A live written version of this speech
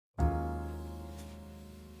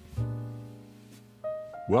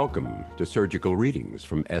Welcome to Surgical Readings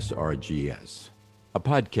from SRGS, a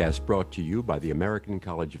podcast brought to you by the American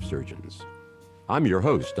College of Surgeons. I'm your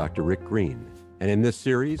host, Dr. Rick Green, and in this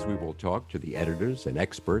series we will talk to the editors and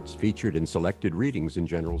experts featured in Selected Readings in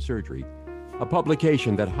General Surgery, a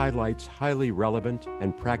publication that highlights highly relevant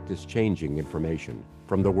and practice-changing information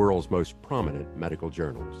from the world's most prominent medical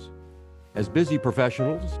journals. As busy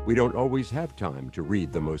professionals, we don't always have time to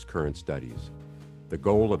read the most current studies. The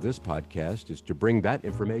goal of this podcast is to bring that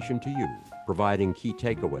information to you, providing key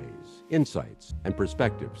takeaways, insights, and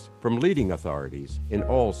perspectives from leading authorities in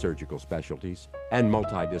all surgical specialties and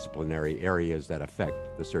multidisciplinary areas that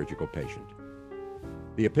affect the surgical patient.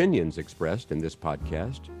 The opinions expressed in this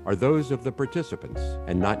podcast are those of the participants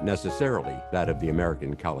and not necessarily that of the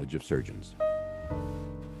American College of Surgeons.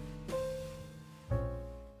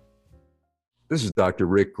 This is Dr.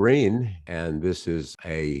 Rick Green, and this is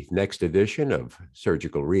a next edition of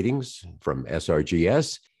Surgical Readings from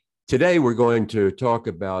SRGS. Today, we're going to talk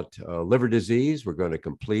about liver disease. We're going to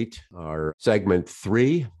complete our segment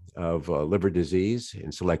 3 of liver disease in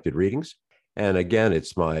Selected Readings. And again,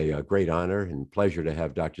 it's my great honor and pleasure to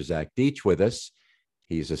have Dr. Zach Deach with us.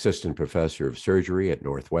 He's Assistant Professor of Surgery at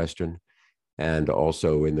Northwestern and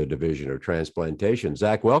also in the Division of Transplantation.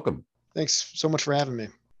 Zach, welcome. Thanks so much for having me.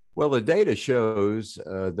 Well, the data shows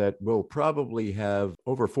that we'll probably have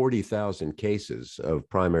over 40,000 cases of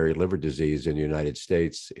primary liver disease in the United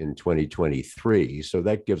States in 2023. So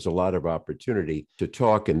that gives a lot of opportunity to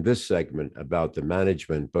talk in this segment about the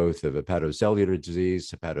management both of hepatocellular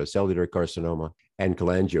disease, hepatocellular carcinoma, and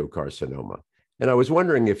cholangiocarcinoma. And I was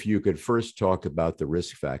wondering if you could first talk about the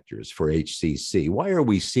risk factors for HCC. Why are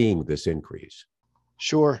we seeing this increase?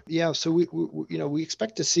 Sure. Yeah. So we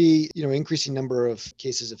expect to see, increasing number of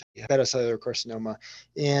cases of hepatocellular carcinoma.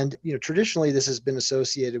 And, traditionally this has been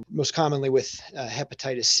associated most commonly with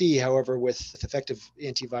hepatitis C. However, with effective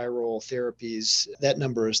antiviral therapies, that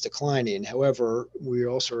number is declining. However, we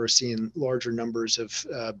also are seeing larger numbers of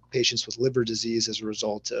patients with liver disease as a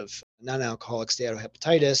result of non-alcoholic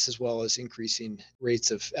steatohepatitis, as well as increasing rates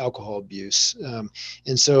of alcohol abuse.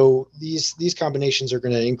 And so these combinations are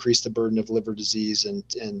going to increase the burden of liver disease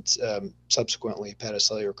and subsequently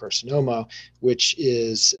hepatocellular carcinoma, which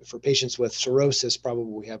is for patients with cirrhosis, probably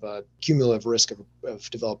we have a cumulative risk of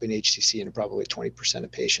developing HCC in probably 20%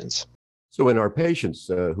 of patients. So in our patients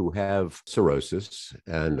who have cirrhosis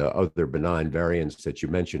and other benign variants that you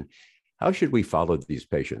mentioned, how should we follow these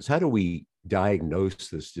patients? How do we diagnose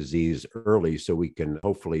this disease early so we can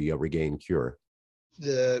hopefully regain cure?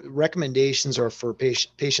 The recommendations are for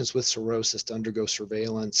patients with cirrhosis to undergo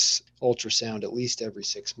surveillance ultrasound at least every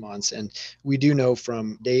 6 months. And we do know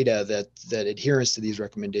from data that adherence to these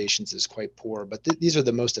recommendations is quite poor, but these are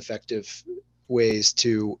the most effective ways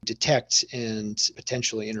to detect and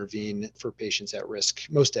potentially intervene for patients at risk,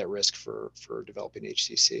 most at risk for developing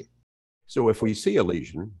HCC. So if we see a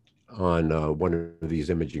lesion on one of these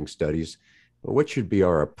imaging studies, what should be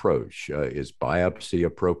our approach? Is biopsy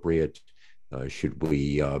appropriate? Should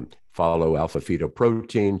we follow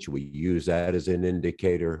alpha-fetoprotein? Should we use that as an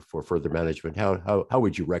indicator for further management? How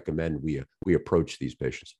would you recommend we approach these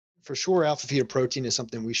patients? For sure, alpha-fetoprotein is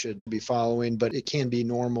something we should be following, but it can be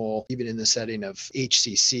normal even in the setting of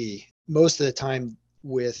HCC. Most of the time,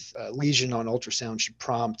 with a lesion on ultrasound should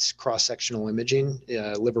prompt cross-sectional imaging,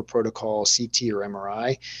 liver protocol, CT or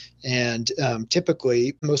MRI. And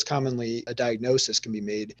typically, most commonly, a diagnosis can be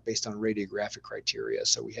made based on radiographic criteria.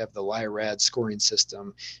 So we have the LIRAD scoring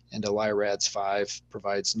system, and a LIRADS 5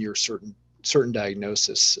 provides near certain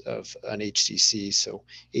diagnosis of an HCC. So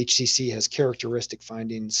HCC has characteristic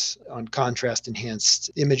findings on contrast enhanced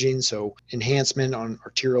imaging. So enhancement on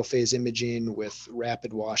arterial phase imaging with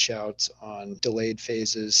rapid washout on delayed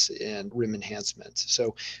phases and rim enhancement.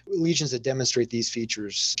 So lesions that demonstrate these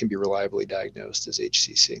features can be reliably diagnosed as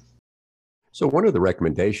HCC. So one of the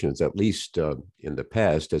recommendations, at least in the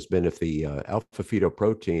past, has been if the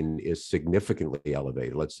alpha-fetoprotein is significantly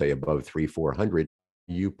elevated, let's say above 300-400,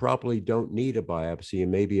 you probably don't need a biopsy,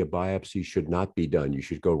 and maybe a biopsy should not be done. You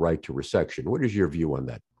should go right to resection. What is your view on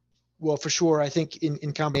that? Well, for sure. I think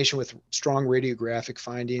in combination with strong radiographic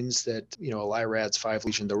findings that, a LIRADS 5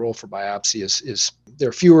 lesion, the role for biopsy is there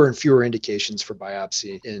are fewer and fewer indications for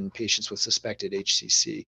biopsy in patients with suspected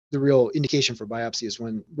HCC. The real indication for biopsy is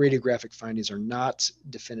when radiographic findings are not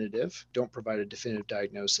definitive, don't provide a definitive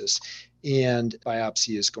diagnosis, and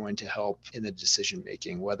biopsy is going to help in the decision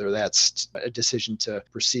making, whether that's a decision to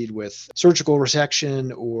proceed with surgical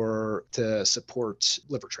resection or to support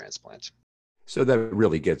liver transplant. So that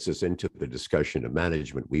really gets us into the discussion of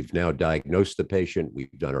management. We've now diagnosed the patient, we've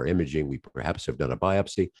done our imaging, we perhaps have done a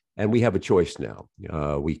biopsy, and we have a choice now.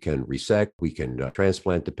 We can resect, we can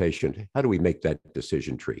transplant the patient. How do we make that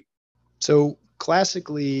decision tree? So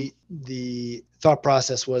classically, the thought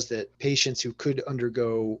process was that patients who could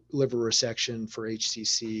undergo liver resection for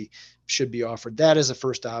HCC should be offered that as a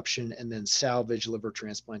first option, and then salvage liver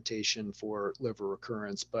transplantation for liver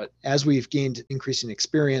recurrence. But as we've gained increasing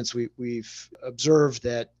experience, we've observed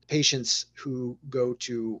that patients who go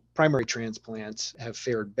to primary transplants have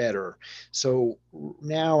fared better. So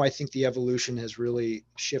now I think the evolution has really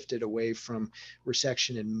shifted away from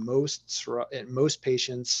resection in most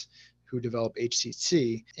patients who develop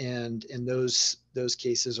HCC, and those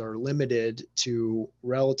cases are limited to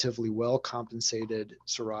relatively well compensated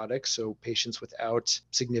cirrhotics, so patients without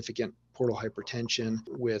significant portal hypertension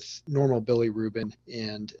with normal bilirubin,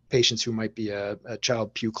 and patients who might be a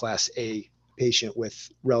child Pew class A patient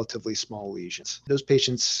with relatively small lesions. Those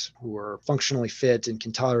patients who are functionally fit and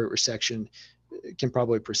can tolerate resection can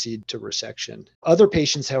probably proceed to resection. Other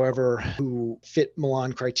patients, however, who fit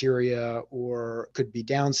Milan criteria or could be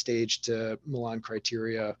downstage to Milan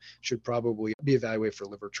criteria should probably be evaluated for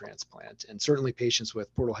liver transplant. And certainly patients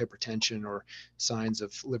with portal hypertension or signs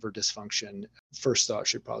of liver dysfunction, first thought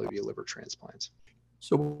should probably be a liver transplant.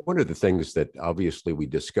 So one of the things that obviously we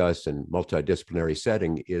discuss in multidisciplinary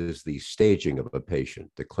setting is the staging of a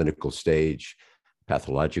patient, the clinical stage,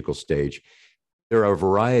 pathological stage. There are a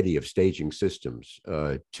variety of staging systems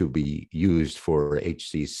to be used for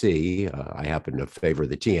HCC. I happen to favor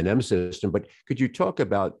the TNM system, but could you talk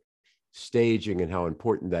about staging and how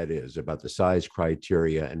important that is, about the size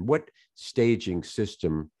criteria, and what staging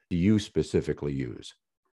system do you specifically use?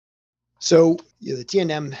 So the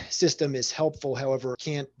TNM system is helpful, however, it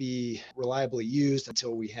can't be reliably used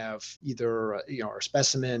until we have either our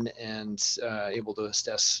specimen and able to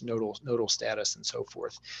assess nodal status and so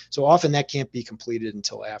forth. So often that can't be completed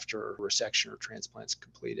until after resection or transplant's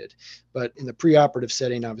completed. But in the preoperative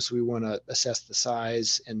setting, obviously we want to assess the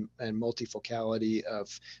size and multifocality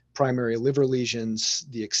of primary liver lesions,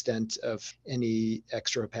 the extent of any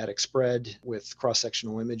extrahepatic spread with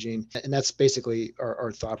cross-sectional imaging. And that's basically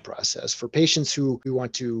our thought process. For patients who we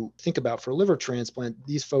want to think about for liver transplant,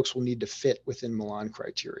 these folks will need to fit within Milan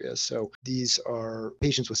criteria. So these are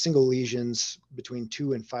patients with single lesions between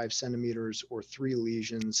 2 and 5 centimeters or 3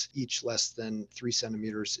 lesions, each less than 3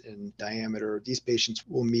 centimeters in diameter. These patients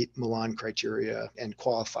will meet Milan criteria and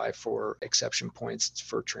qualify for exception points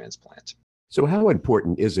for transplant. So how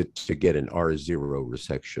important is it to get an R0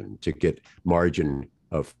 resection, to get margin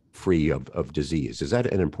of free of disease? Is that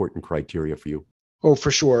an important criteria for you? Oh,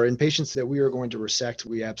 for sure. In patients that we are going to resect,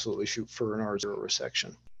 we absolutely shoot for an R0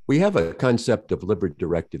 resection. We have a concept of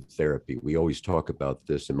liver-directed therapy. We always talk about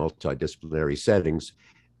this in multidisciplinary settings.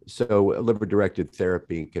 So liver-directed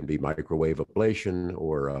therapy can be microwave ablation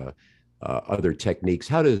or other techniques.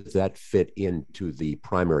 How does that fit into the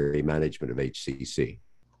primary management of HCC?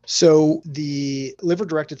 So the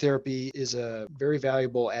liver-directed therapy is a very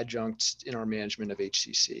valuable adjunct in our management of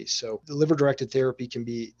HCC. So the liver-directed therapy can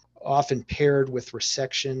be often paired with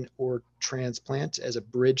resection or transplant as a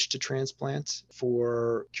bridge to transplant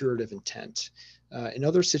for curative intent. In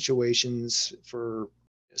other situations, for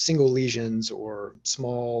single lesions or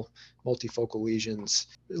small multifocal lesions,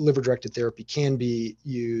 liver-directed therapy can be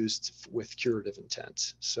used with curative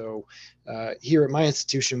intent. So here at my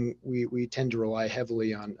institution, we tend to rely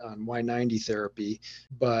heavily on Y90 therapy,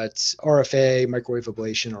 but RFA, microwave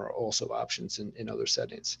ablation are also options in other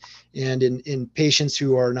settings. And in patients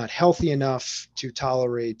who are not healthy enough to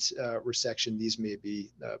tolerate resection, these may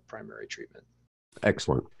be primary treatment.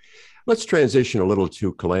 Excellent. Let's transition a little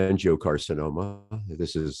to cholangiocarcinoma.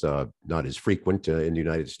 This is not as frequent in the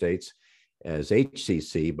United States as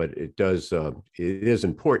HCC, but it is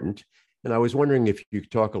important. And I was wondering if you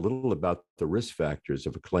could talk a little about the risk factors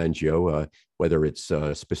of a cholangio, whether it's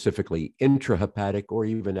specifically intrahepatic or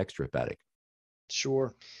even extrahepatic.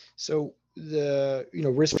 Sure. So the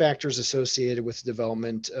risk factors associated with the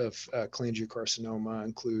development of cholangiocarcinoma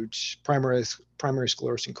include primary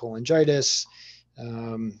sclerosing cholangitis,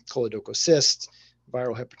 choledochocyst,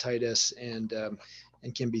 viral hepatitis, and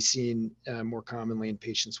can be seen more commonly in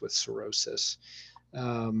patients with cirrhosis.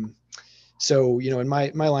 So in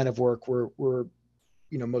my line of work, we're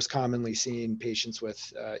most commonly seeing patients with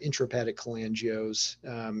intrahepatic cholangios,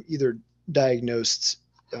 either diagnosed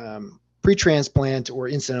pre-transplant or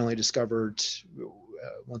incidentally discovered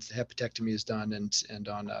once the hepatectomy is done and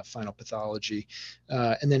on final pathology.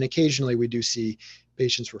 And then occasionally we do see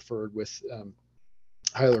patients referred with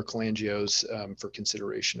hilar cholangios for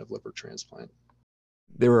consideration of liver transplant.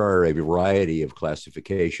 There are a variety of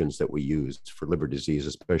classifications that we use for liver disease,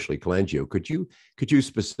 especially cholangio. Could you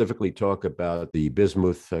specifically talk about the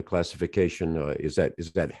bismuth classification? Is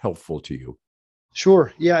that helpful to you?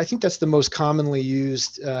 Sure. Yeah, I think that's the most commonly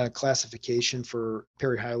used classification for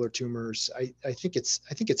perihilar tumors. I think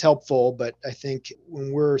it's helpful, but I think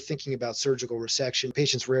when we're thinking about surgical resection,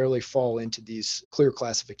 patients rarely fall into these clear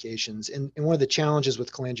classifications. And one of the challenges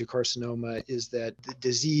with cholangiocarcinoma is that the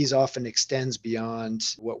disease often extends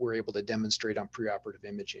beyond what we're able to demonstrate on preoperative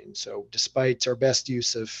imaging. So, despite our best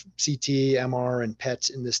use of CT, MR, and PET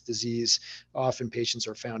in this disease, often patients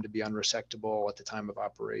are found to be unresectable at the time of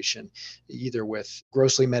operation, either with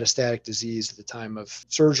grossly metastatic disease at the time of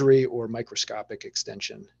surgery or microscopic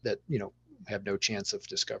extension that, have no chance of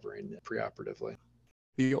discovering preoperatively.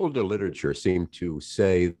 The older literature seemed to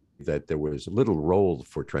say that there was little role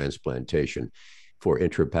for transplantation for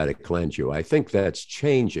intrahepatic cholangio. I think that's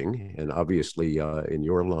changing, and obviously, in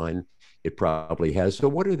your line, it probably has. So,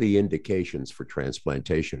 what are the indications for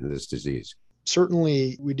transplantation in this disease?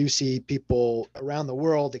 Certainly, we do see people around the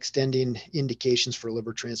world extending indications for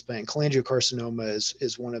liver transplant. Cholangiocarcinoma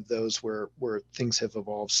is one of those where things have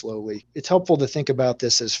evolved slowly. It's helpful to think about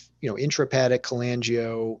this as, intrahepatic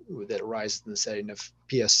cholangio that arises in the setting of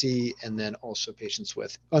PSC, and then also patients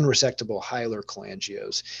with unresectable hilar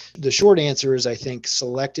cholangiomas. The short answer is, I think,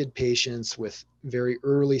 selected patients with very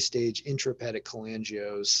early stage intrahepatic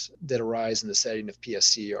cholangiomas that arise in the setting of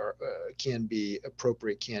PSC can be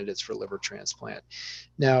appropriate candidates for liver transplant.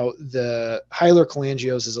 Now, the hilar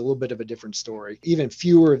cholangiomas is a little bit of a different story. Even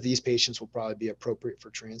fewer of these patients will probably be appropriate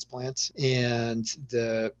for transplants. And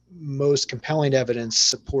the most compelling evidence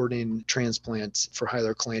supporting transplant for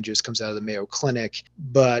hilar cholangiomas comes out of the Mayo Clinic.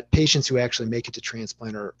 But patients who actually make it to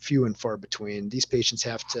transplant are few and far between. These patients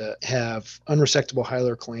have to have unresectable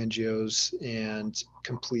hilar cholangiomas and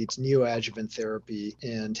complete neoadjuvant therapy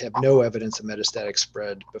and have no evidence of metastatic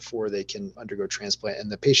spread before they can undergo transplant.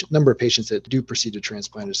 And the number of patients that do proceed to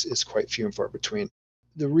transplant is quite few and far between.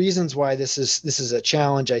 The reasons why this is a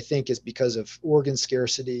challenge, I think, is because of organ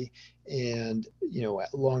scarcity, and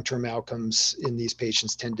long-term outcomes in these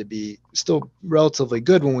patients tend to be still relatively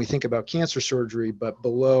good when we think about cancer surgery, but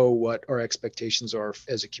below what our expectations are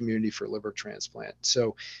as a community for liver transplant.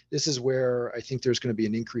 So this is where I think there's going to be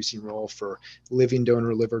an increasing role for living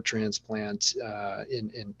donor liver transplant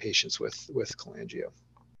in patients with cholangio.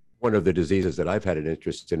 One of the diseases that I've had an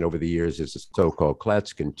interest in over the years is the so-called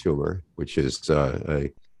Klatskin tumor, which is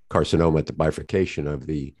a carcinoma at the bifurcation of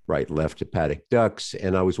the right left hepatic ducts.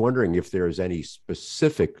 And I was wondering if there is any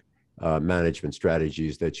specific management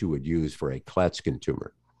strategies that you would use for a Klatskin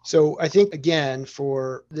tumor. So I think, again,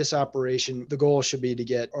 for this operation, the goal should be to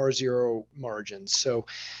get R0 margins. So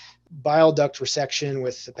bile duct resection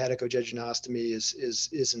with hepatocogeginostomy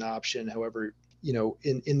is an option. However,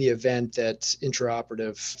 in the event that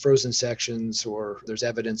intraoperative frozen sections or there's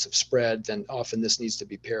evidence of spread, then often this needs to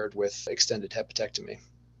be paired with extended hepatectomy.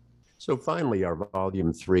 So finally, our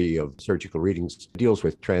volume 3 of surgical readings deals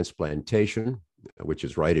with transplantation, which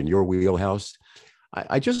is right in your wheelhouse.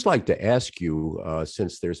 I just like to ask you,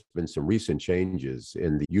 since there's been some recent changes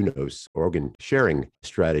in the UNOS organ sharing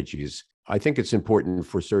strategies, I think it's important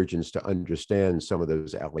for surgeons to understand some of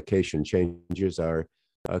those allocation changes are.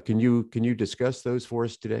 Can you discuss those for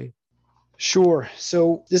us today? Sure.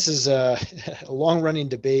 So this is a long-running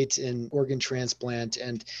debate in organ transplant,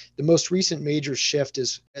 and the most recent major shift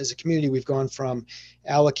is, as a community, we've gone from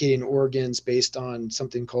allocating organs based on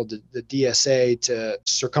something called the DSA to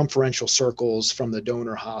circumferential circles from the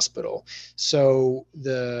donor hospital. So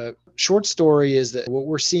the short story is that what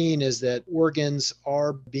we're seeing is that organs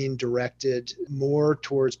are being directed more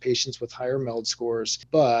towards patients with higher MELD scores,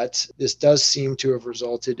 but this does seem to have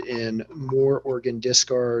resulted in more organ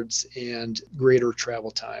discards and greater travel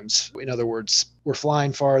times. In other words, we're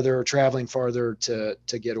flying farther, traveling farther to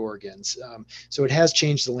get organs. So it has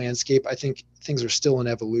changed the landscape. I think things are still in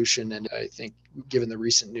evolution, and I think given the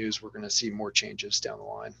recent news, we're going to see more changes down the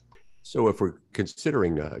line. So, if we're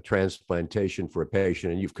considering transplantation for a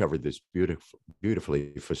patient, and you've covered this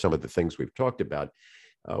beautifully for some of the things we've talked about,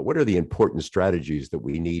 what are the important strategies that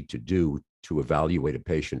we need to do to evaluate a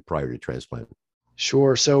patient prior to transplant?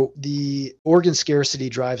 Sure. So the organ scarcity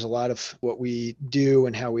drives a lot of what we do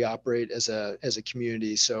and how we operate as a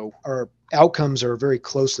community. So our outcomes are very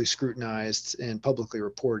closely scrutinized and publicly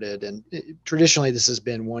reported. And traditionally, this has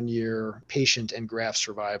been 1 year patient and graft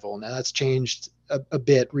survival. Now that's changed a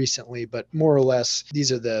bit recently, but more or less,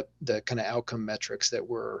 these are the kind of outcome metrics that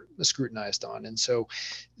we're scrutinized on. And so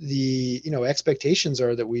the expectations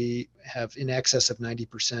are that we have in excess of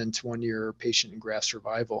 90% 1 year patient and graft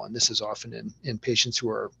survival. And this is often in patients who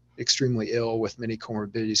are extremely ill with many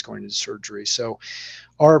comorbidities going into surgery. So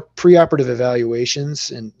our preoperative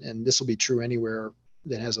evaluations, and this will be true anywhere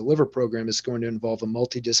that has a liver program, is going to involve a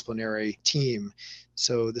multidisciplinary team.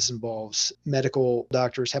 So this involves medical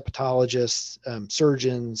doctors, hepatologists,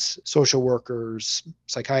 surgeons, social workers,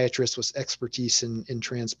 psychiatrists with expertise in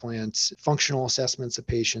transplants, functional assessments of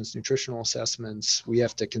patients, nutritional assessments. We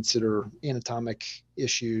have to consider anatomic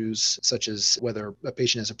issues such as whether a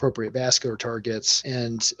patient has appropriate vascular targets.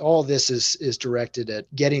 And all this is directed at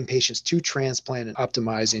getting patients to transplant and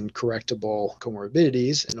optimizing correctable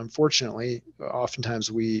comorbidities. And unfortunately,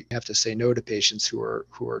 oftentimes we have to say no to patients who are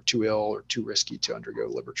too ill or too risky to undergo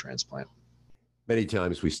liver transplant. Many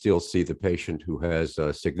times we still see the patient who has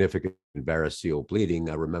significant variceal bleeding.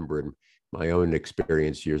 I remember in my own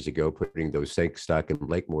experience years ago putting those St. Stock and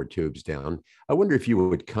Blakemore tubes down. I wonder if you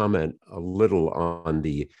would comment a little on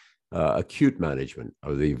the acute management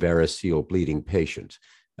of the variceal bleeding patient.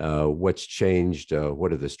 What's changed?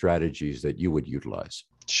 What are the strategies that you would utilize?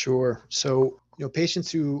 Sure. So, patients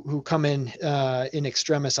who come in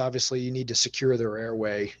extremis, obviously you need to secure their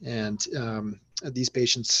airway, and these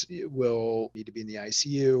patients will need to be in the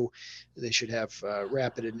ICU. They should have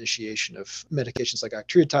rapid initiation of medications like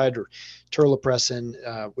octreotide or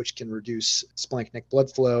terlipressin, which can reduce splanchnic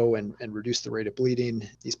blood flow and reduce the rate of bleeding.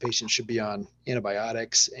 These patients should be on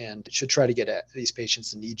antibiotics and should try to get at these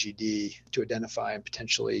patients an EGD to identify and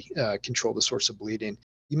potentially control the source of bleeding.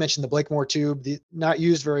 You mentioned the Blakemore tube, not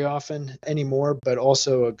used very often anymore, but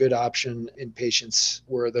also a good option in patients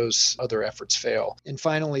where those other efforts fail. And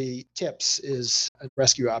finally, TIPS is a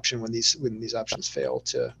rescue option when these options fail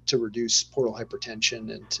to reduce portal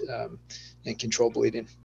hypertension and control bleeding.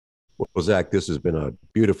 Well, Zach, this has been a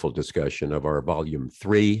beautiful discussion of our volume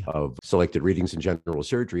 3 of Selected Readings in General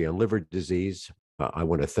Surgery on Liver Disease. I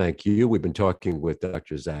want to thank you. We've been talking with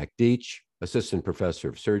Dr. Zach Deach, Assistant Professor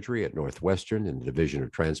of Surgery at Northwestern in the Division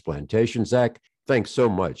of Transplantation. Zach, thanks so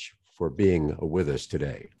much for being with us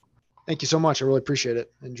today. Thank you so much. I really appreciate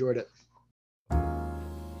it. Enjoyed it.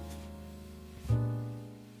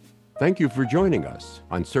 Thank you for joining us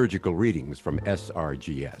on Surgical Readings from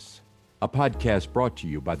SRGS, a podcast brought to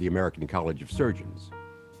you by the American College of Surgeons.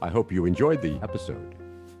 I hope you enjoyed the episode.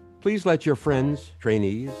 Please let your friends,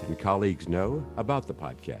 trainees, and colleagues know about the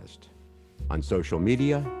podcast. On social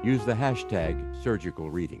media, use the hashtag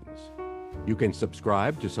Surgical Readings. You can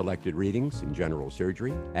subscribe to Selected Readings in General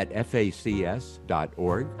Surgery at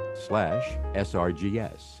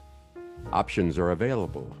facs.org/SRGS. Options are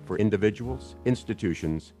available for individuals,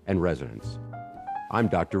 institutions, and residents. I'm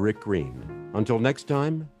Dr. Rick Green. Until next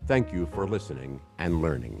time, thank you for listening and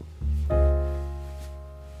learning.